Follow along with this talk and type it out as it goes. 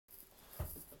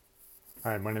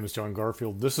Hi, my name is John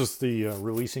Garfield. This is the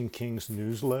Releasing Kings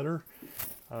newsletter.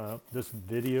 This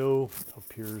video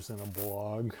appears in a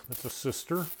blog that's a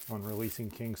sister on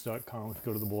releasingkings.com. If you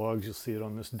go to the blogs, you'll see it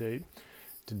on this date.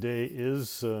 Today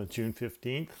is June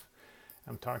 15th.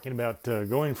 I'm talking about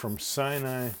going from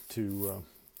Sinai to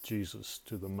Jesus,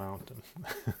 to the mountain.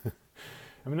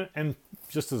 And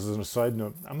just as a side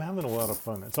note, I'm having a lot of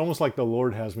fun. It's almost like the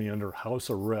Lord has me under house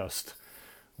arrest,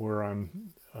 where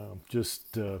I'm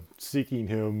just seeking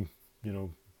Him,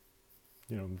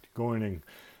 going in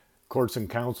courts and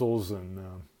councils,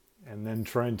 and then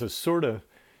trying to sort of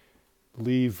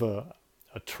leave a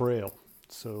trail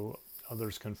so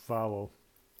others can follow.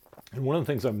 And one of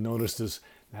the things I've noticed is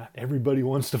not everybody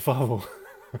wants to follow,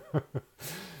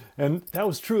 and that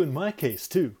was true in my case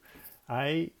too.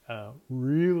 I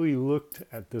really looked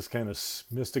at this kind of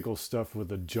mystical stuff with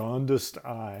a jaundiced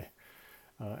eye.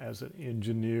 As an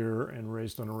engineer and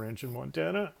raised on a ranch in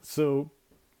Montana. So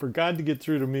for God to get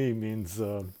through to me means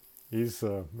he's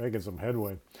making some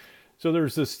headway. So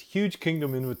there's this huge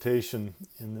kingdom invitation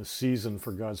in this season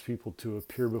for God's people to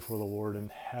appear before the Lord in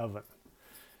heaven.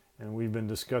 And we've been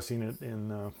discussing it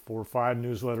in 4 or 5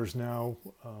 newsletters now.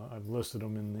 I've listed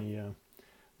them in the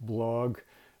blog.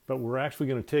 But we're actually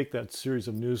going to take that series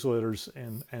of newsletters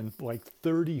and like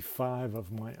 35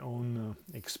 of my own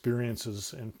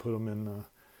experiences and put them in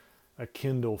a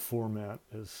Kindle format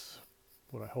is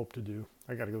what I hope to do.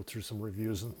 I got to go through some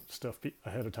reviews and stuff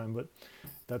ahead of time, but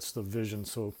that's the vision.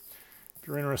 So if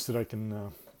you're interested, I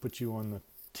can put you on the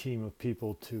team of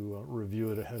people to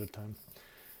review it ahead of time.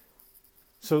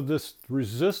 So this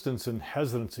resistance and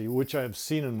hesitancy, which I've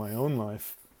seen in my own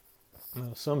life,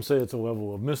 some say it's a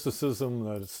level of mysticism,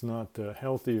 that it's not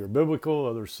healthy or biblical.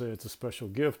 Others say it's a special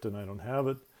gift and I don't have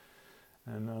it.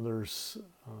 And others'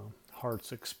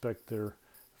 hearts expect their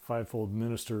fivefold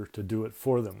minister to do it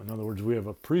for them. In other words, we have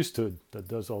a priesthood that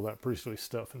does all that priestly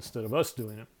stuff instead of us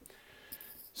doing it.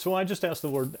 So I just asked the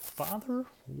Lord, Father,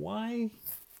 why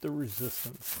the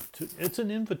resistance? It's an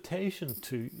invitation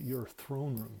to your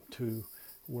throne room, to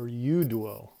where you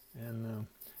dwell, and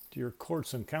to your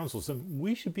courts and councils, and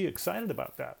we should be excited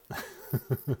about that.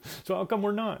 So how come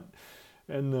we're not?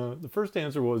 And the first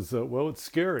answer was, well, it's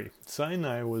scary.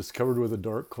 Sinai was covered with a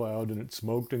dark cloud, and it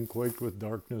smoked and quaked with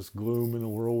darkness, gloom, and a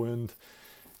whirlwind.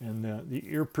 And the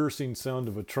ear-piercing sound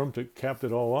of a trumpet capped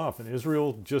it all off. And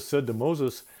Israel just said to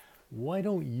Moses, why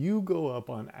don't you go up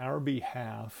on our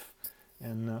behalf?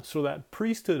 And so that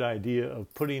priesthood idea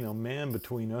of putting a man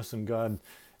between us and God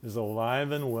is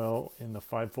alive and well in the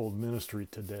fivefold ministry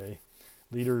today.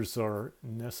 Leaders are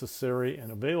necessary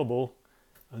and available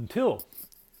until,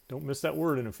 don't miss that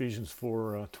word in Ephesians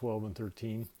 4, 12 and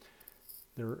 13.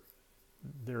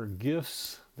 They're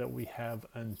gifts that we have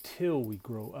until we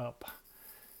grow up.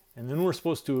 And then we're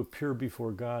supposed to appear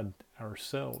before God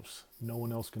ourselves. No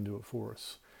one else can do it for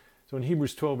us. So in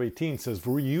Hebrews 12:18 says,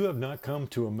 for you have not come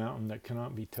to a mountain that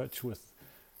cannot be touched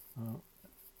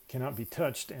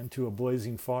and to a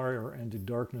blazing fire and to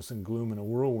darkness and gloom and a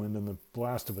whirlwind and the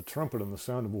blast of a trumpet and the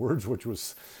sound of words, which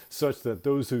was such that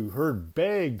those who heard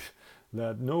begged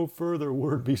that no further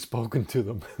word be spoken to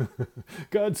them.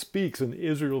 God speaks and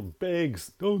Israel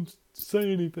begs, don't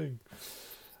say anything.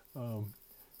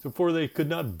 So for they could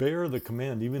not bear the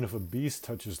command, even if a beast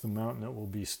touches the mountain, it will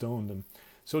be stoned. And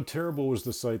so terrible was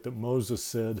the sight that Moses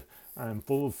said, I am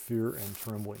full of fear and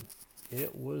trembling.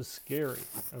 It was scary,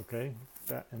 okay?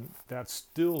 That's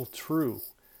still true.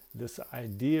 This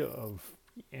idea of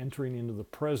entering into the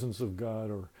presence of God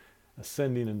or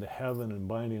ascending into heaven and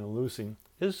binding and loosing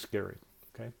is scary,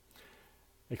 okay?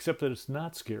 Except that it's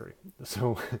not scary.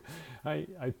 So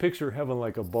I picture heaven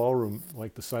like a ballroom,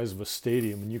 like the size of a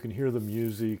stadium, and you can hear the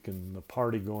music and the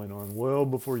party going on well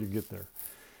before you get there.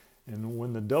 And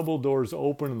when the double doors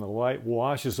open and the light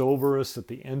washes over us at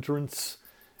the entrance,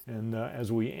 and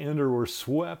as we enter, we're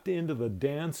swept into the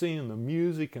dancing and the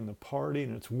music and the party,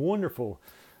 and it's wonderful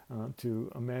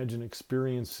to imagine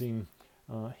experiencing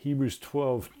Hebrews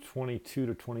 12:22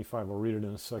 to 25. I'll read it in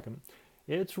a second.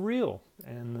 It's real,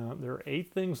 and there are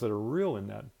 8 things that are real in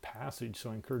that passage,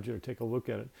 so I encourage you to take a look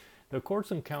at it. The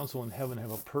courts and council in heaven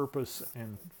have a purpose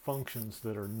and functions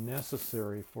that are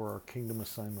necessary for our kingdom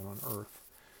assignment on earth.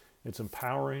 It's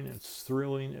empowering, it's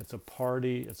thrilling, it's a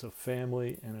party, it's a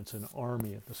family, and it's an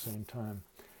army at the same time.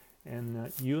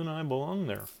 And you and I belong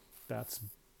there. That's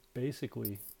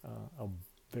basically a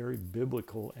very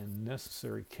biblical and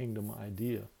necessary kingdom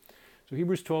idea. So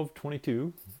Hebrews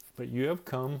 12:22, but you have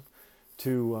come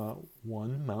to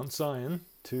 1, Mount Zion,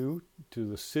 2, to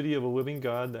the city of a living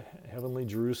God, the heavenly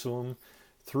Jerusalem,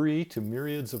 3, to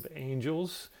myriads of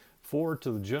angels, 4,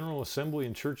 to the general assembly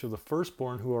and church of the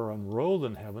firstborn who are enrolled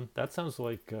in heaven. That sounds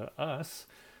like us.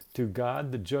 To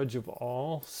God, the judge of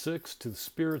all. 6, to the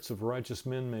spirits of righteous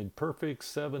men made perfect.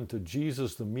 7, to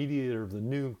Jesus, the mediator of the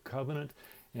new covenant.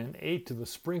 And 8, to the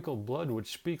sprinkled blood,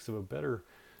 which speaks of a better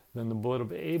than the blood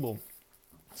of Abel.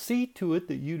 See to it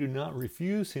that you do not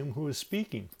refuse him who is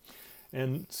speaking.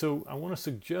 And so I want to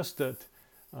suggest that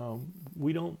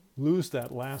we don't lose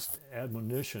that last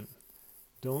admonition.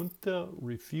 Don't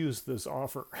refuse this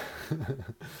offer.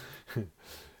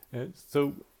 And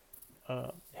so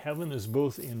heaven is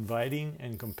both inviting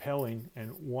and compelling,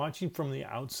 and watching from the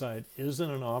outside isn't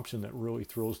an option that really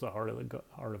thrills the heart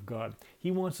of God.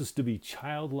 He wants us to be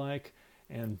childlike,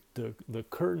 and the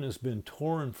curtain has been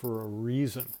torn for a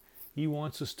reason. He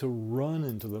wants us to run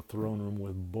into the throne room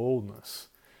with boldness.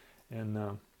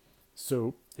 And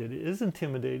so it is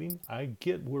intimidating. I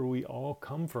get where we all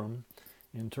come from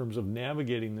in terms of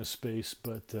navigating this space,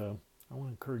 but I want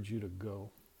to encourage you to go.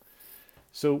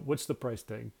 So what's the price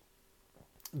tag?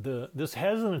 This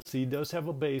hesitancy does have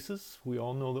a basis. We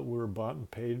all know that we're bought and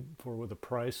paid for with a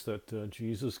price that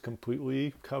Jesus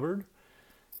completely covered.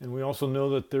 And we also know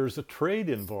that there's a trade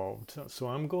involved. So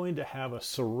I'm going to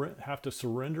have to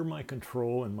surrender my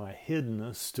control and my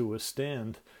hiddenness to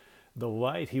withstand the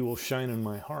light he will shine in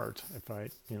my heart if I,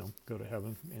 go to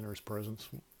heaven, enter his presence.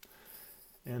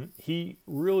 And he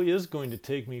really is going to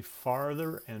take me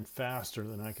farther and faster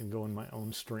than I can go in my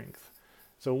own strength.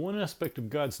 So one aspect of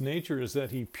God's nature is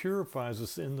that he purifies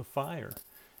us in the fire.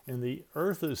 And the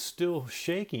earth is still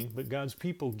shaking, but God's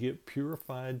people get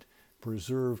purified,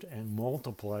 preserved, and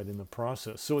multiplied in the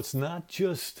process. So it's not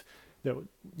just that,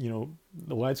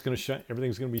 the light's going to shine,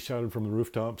 everything's going to be shouted from the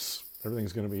rooftops,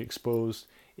 everything's going to be exposed.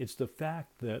 It's the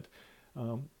fact that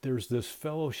there's this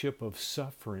fellowship of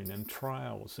suffering and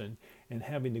trials and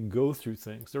having to go through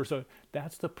things.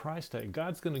 That's the price tag.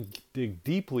 God's going to dig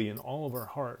deeply in all of our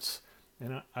hearts.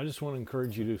 And I just want to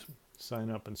encourage you to sign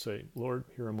up and say, Lord,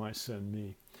 here am I, send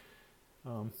me.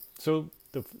 So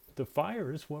the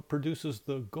fire is what produces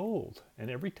the gold.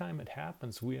 And every time it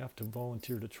happens, we have to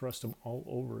volunteer to trust him all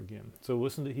over again. So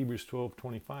listen to Hebrews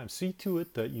 12:25. See to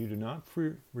it that you do not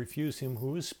refuse him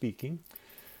who is speaking.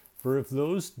 For if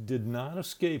those did not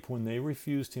escape when they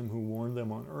refused him who warned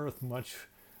them on earth, much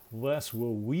less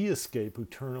will we escape who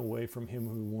turn away from him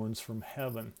who warns from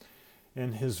heaven.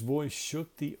 And his voice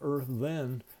shook the earth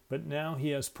then, but now he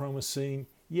has promised, saying,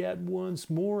 yet once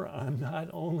more I'm not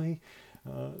only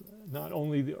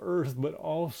the earth, but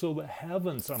also the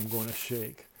heavens I'm going to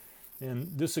shake. And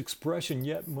this expression,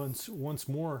 yet once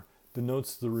more,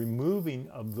 denotes the removing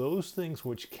of those things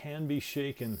which can be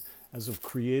shaken as of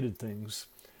created things.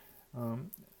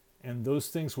 And those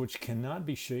things which cannot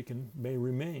be shaken may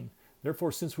remain.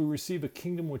 Therefore, since we receive a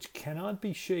kingdom which cannot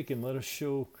be shaken, let us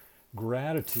show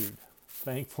gratitude,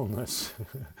 thankfulness,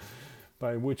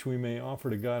 by which we may offer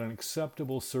to God an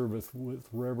acceptable service with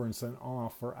reverence and awe,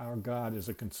 for our God is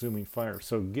a consuming fire.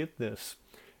 So get this.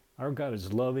 Our God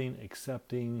is loving,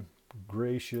 accepting,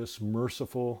 gracious,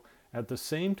 merciful. At the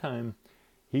same time,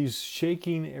 he's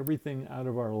shaking everything out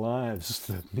of our lives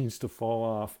that needs to fall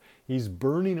off. He's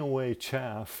burning away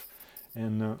chaff,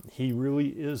 and he really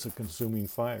is a consuming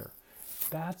fire.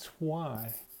 That's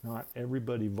why not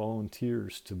everybody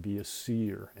volunteers to be a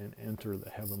seer and enter the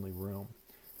heavenly realm.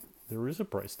 There is a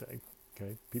price tag,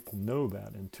 okay? People know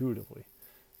that intuitively.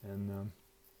 And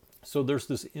so there's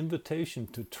this invitation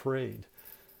to trade.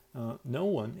 No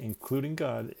one, including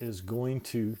God, is going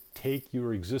to take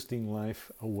your existing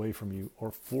life away from you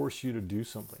or force you to do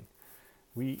something.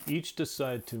 We each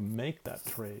decide to make that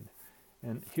trade.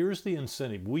 And here's the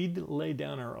incentive. We lay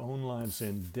down our own lives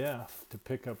in death to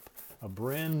pick up a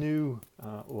brand new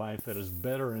life that is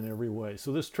better in every way.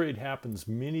 So this trade happens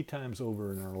many times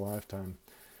over in our lifetime.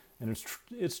 And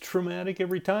it's traumatic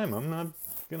every time. I'm not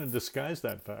going to disguise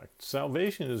that fact.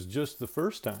 Salvation is just the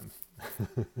first time.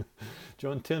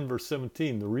 John 10, verse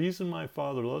 17, the reason my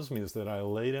Father loves me is that I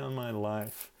lay down my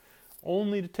life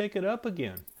only to take it up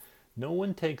again. No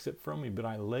one takes it from me, but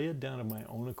I lay it down of my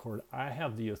own accord. I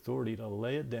have the authority to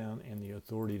lay it down and the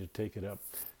authority to take it up.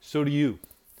 So do you.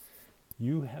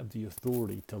 You have the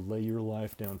authority to lay your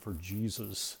life down for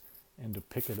Jesus and to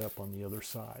pick it up on the other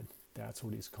side. That's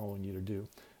what he's calling you to do.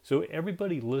 So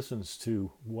everybody listens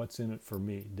to What's in It for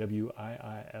Me,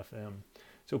 WIIFM.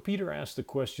 So Peter asked the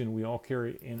question we all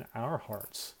carry in our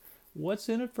hearts. What's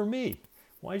in it for me?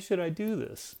 Why should I do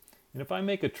this? And if I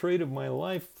make a trade of my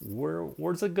life,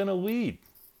 where's it going to lead?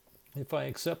 If I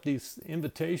accept this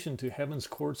invitation to heaven's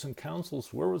courts and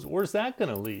councils, where's that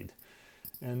going to lead?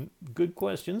 And good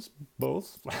questions,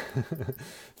 both.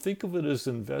 Think of it as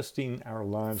investing our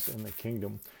lives in the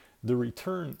kingdom. The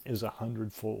return is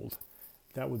 100-fold.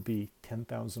 That would be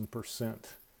 10,000%.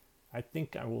 I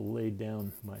think I will lay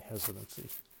down my hesitancy.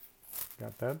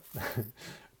 Got that?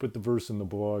 Put the verse in the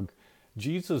blog.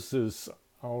 Jesus is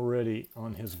already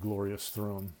on his glorious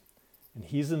throne, and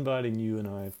he's inviting you and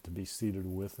I to be seated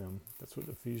with him. That's what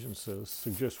Ephesians says.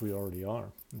 Suggests we already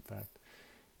are, in fact.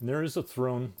 And there is a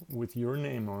throne with your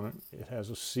name on it. It has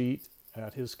a seat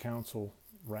at his council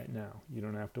right now. You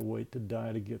don't have to wait to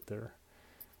die to get there.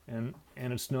 And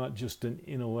it's not just an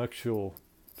intellectual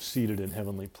seated in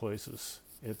heavenly places.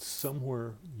 It's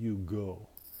somewhere you go.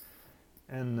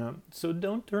 And so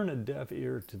don't turn a deaf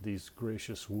ear to these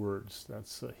gracious words.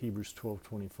 That's Hebrews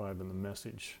 12:25 in the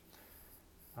Message.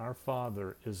 Our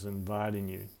Father is inviting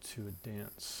you to a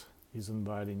dance. He's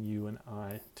inviting you and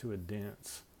I to a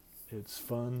dance. It's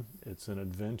fun, it's an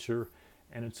adventure,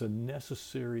 and it's a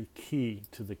necessary key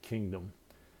to the kingdom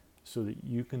so that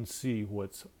you can see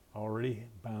what's already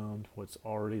bound, what's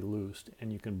already loosed,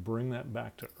 and you can bring that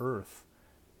back to earth,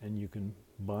 and you can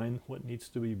bind what needs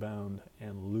to be bound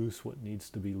and loose what needs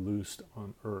to be loosed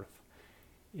on earth.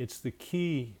 It's the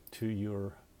key to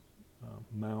your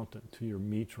mountain, to your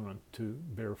metron, to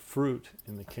bear fruit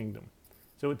in the kingdom.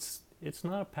 So it's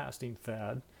not a passing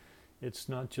fad. It's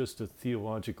not just a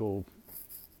theological,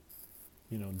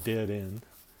 dead end.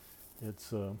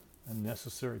 It's a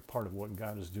necessary part of what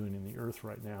God is doing in the earth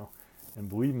right now. And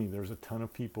believe me, there's a ton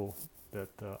of people that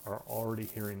are already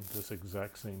hearing this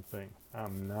exact same thing.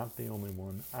 I'm not the only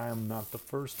one. I am not the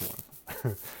first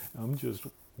one. I'm just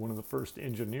one of the first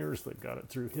engineers that got it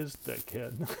through his thick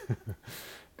head.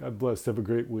 God bless. Have a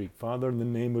great week. Father, in the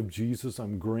name of Jesus,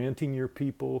 I'm granting your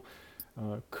people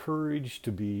courage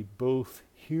to be both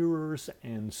hearers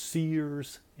and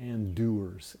seers and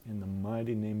doers. In the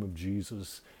mighty name of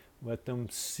Jesus, let them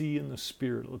see in the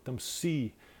Spirit. Let them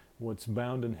see what's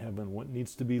bound in heaven,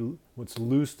 what's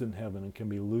loosed in heaven and can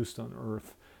be loosed on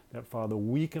earth. That, Father,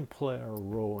 we can play our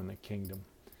role in the kingdom.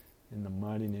 In the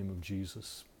mighty name of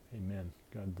Jesus, amen.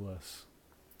 God bless.